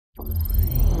In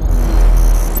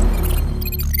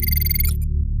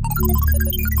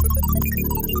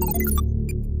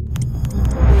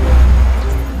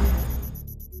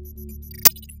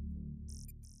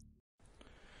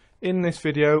this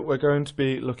video we're going to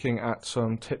be looking at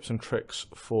some tips and tricks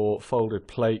for folded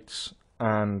plates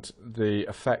and the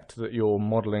effect that your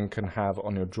modelling can have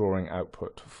on your drawing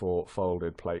output for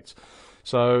folded plates.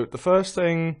 So the first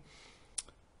thing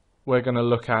we're going to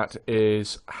look at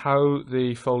is how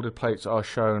the folded plates are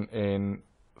shown in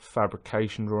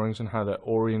fabrication drawings and how they're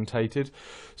orientated.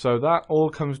 So that all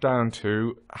comes down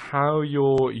to how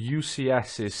your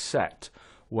UCS is set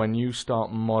when you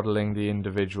start modelling the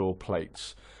individual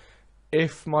plates.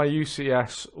 If my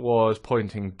UCS was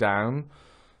pointing down,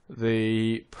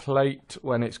 the plate,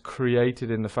 when it's created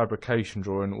in the fabrication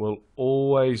drawing, will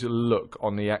always look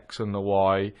on the X and the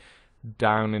Y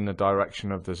down in the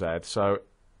direction of the Z. So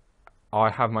I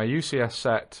have my UCS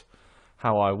set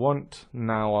how I want.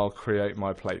 Now I'll create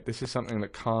my plate. This is something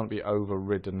that can't be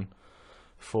overridden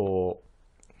for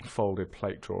folded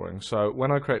plate drawing. So when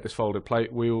I create this folded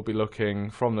plate, we will be looking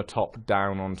from the top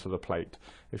down onto the plate.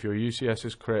 If your UCS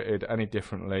is created any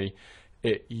differently,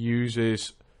 it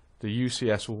uses the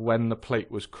UCS when the plate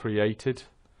was created,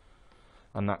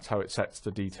 and that's how it sets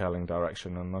the detailing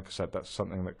direction. And like I said, that's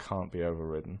something that can't be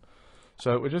overridden.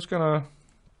 So we're just going to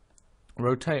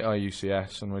rotate our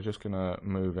UCS and we're just going to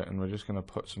move it, and we're just going to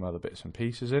put some other bits and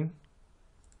pieces in.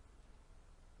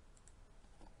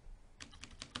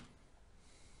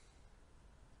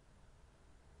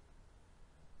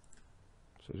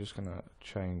 So just going to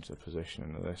change the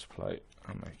positioning of this plate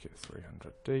and make it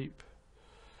 300 deep.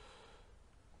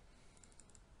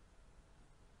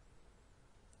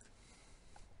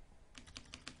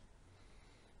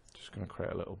 Just going to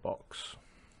create a little box.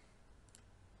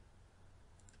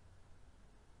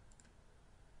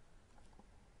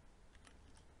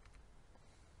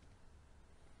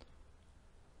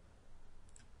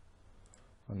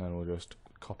 And then we'll just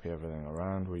copy everything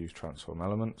around. We'll use transform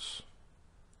elements.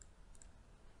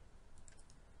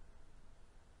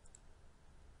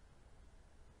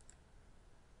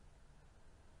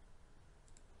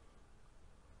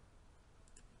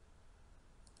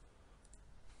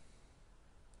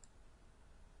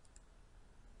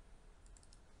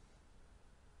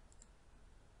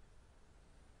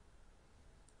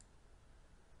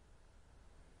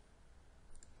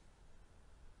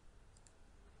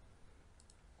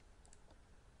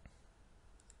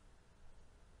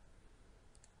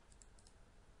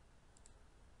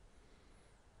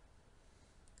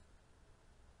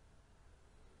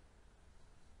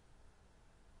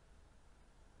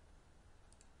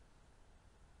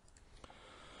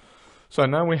 So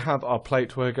now we have our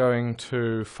plate. We're going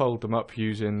to fold them up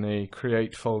using the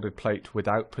create folded plate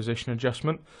without position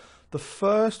adjustment. The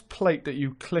first plate that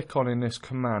you click on in this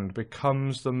command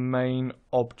becomes the main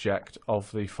object of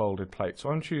the folded plate. So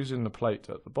I'm choosing the plate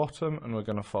at the bottom and we're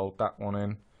going to fold that one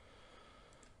in,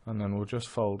 and then we'll just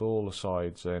fold all the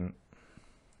sides in.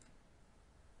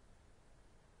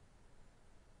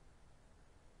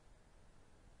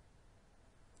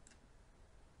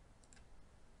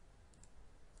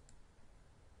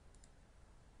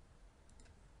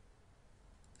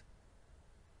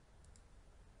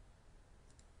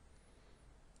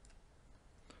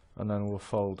 And then we'll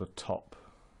fold the top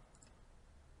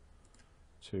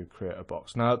to create a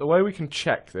box. Now the way we can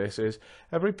check this is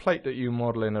every plate that you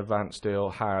model in Advanced Steel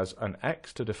has an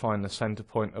X to define the center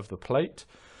point of the plate.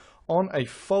 On a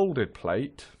folded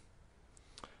plate,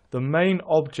 the main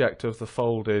object of the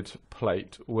folded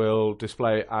plate will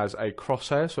display as a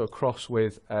crosshair, so a cross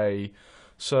with a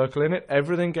circle in it.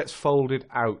 Everything gets folded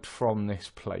out from this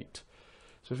plate.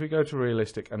 So if we go to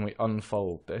realistic and we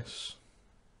unfold this,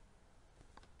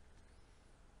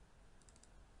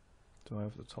 do I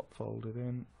have the top folded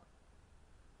in?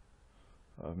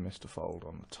 I've missed a fold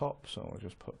on the top, so I'll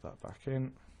just put that back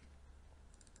in.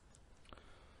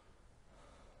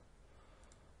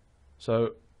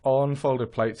 So on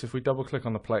folded plates, if we double click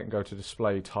on the plate and go to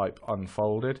display type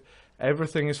unfolded,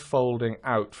 everything is folding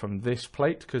out from this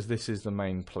plate because this is the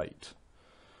main plate.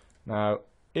 Now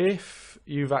if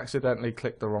you've accidentally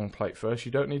clicked the wrong plate first,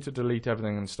 you don't need to delete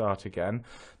everything and start again.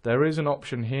 There is an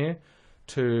option here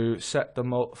to set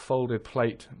the folded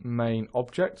plate main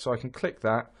object, so I can click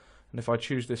that, and if I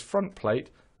choose this front plate,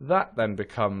 that then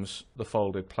becomes the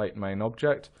folded plate main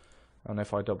object. And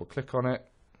if I double click on it,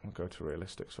 I'll go to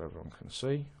realistic so everyone can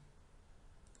see.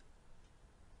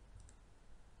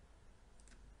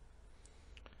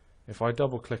 If I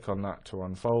double click on that to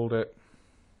unfold it,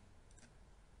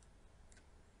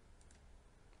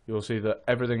 you'll see that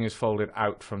everything is folded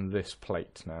out from this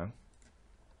plate now.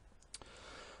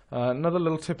 Another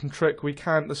little tip and trick,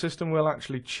 the system will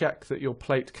actually check that your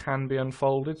plate can be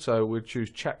unfolded, so we'll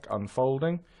choose check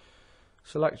unfolding,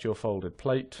 select your folded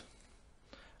plate,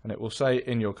 and it will say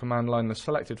in your command line the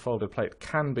selected folded plate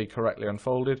can be correctly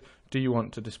unfolded. Do you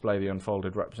want to display the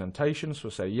unfolded representation? So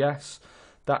we'll say yes.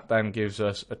 That then gives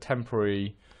us a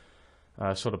temporary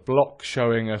sort of block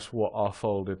showing us what our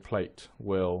folded plate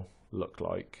will look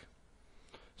like.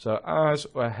 So as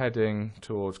we're heading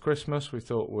towards Christmas, we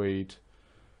thought we'd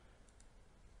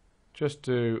just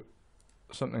do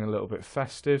something a little bit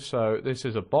festive. So this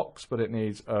is a box, but it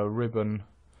needs a ribbon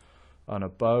and a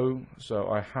bow. So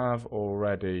I have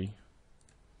already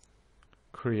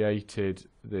created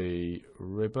the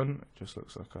ribbon. It just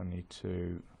looks like I need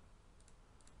to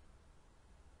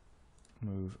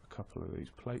move a couple of these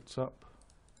plates up.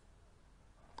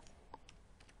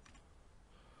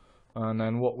 And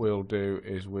then what we'll do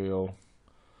is we'll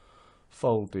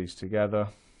fold these together.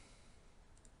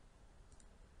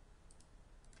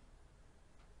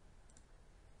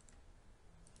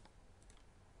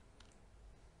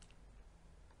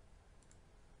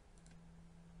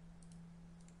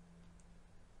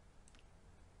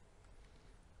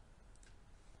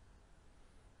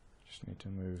 Just need to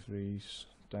move these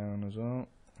down as well.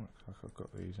 Looks like I've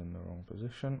got these in the wrong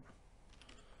position.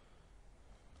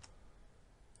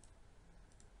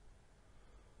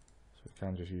 So we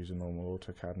can just use a normal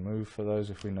AutoCAD move for those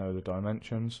if we know the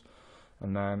dimensions.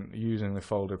 And then using the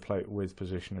folded plate with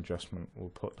position adjustment will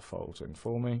put the folds in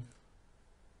for me.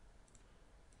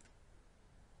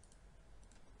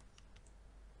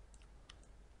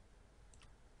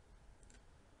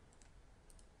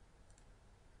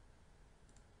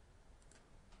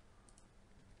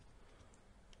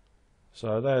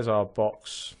 So there's our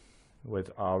box with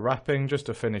our wrapping. Just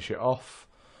to finish it off,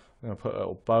 I'm going to put a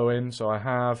little bow in. So I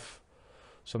have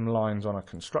some lines on a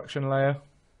construction layer.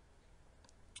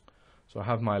 So I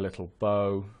have my little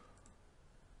bow.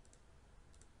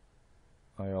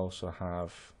 I also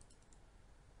have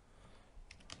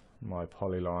my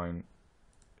polyline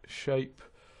shape.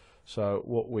 So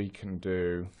what we can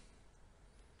do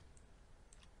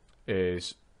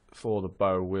is, for the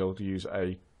bow, we'll use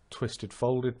a twisted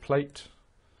folded plate.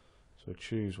 So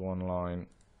choose one line,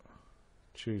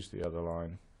 choose the other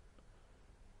line,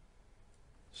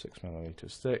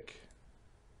 6mm thick.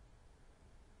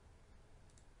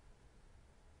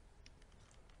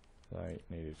 They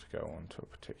needed to go onto a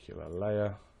particular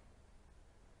layer.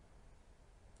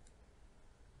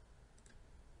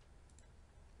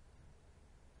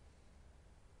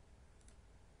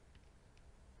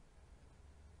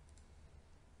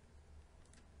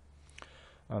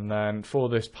 And then for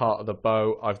this part of the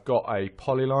bow, I've got a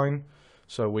polyline,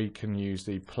 so we can use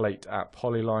the plate at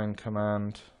polyline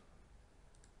command.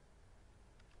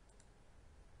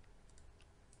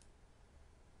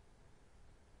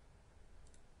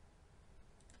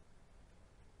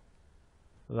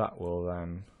 That will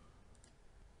then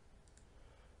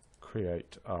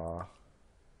create our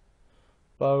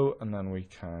bow, and then we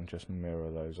can just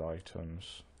mirror those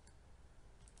items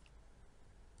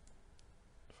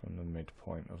from the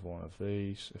midpoint of one of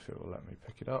these, if it will let me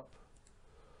pick it up.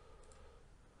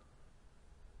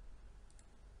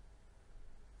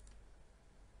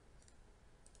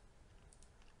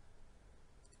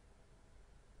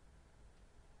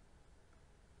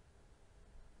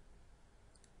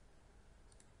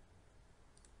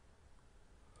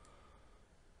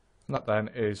 And that then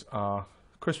is our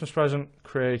Christmas present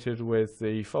created with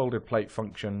the folded plate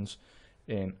functions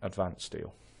in Advanced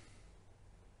Steel.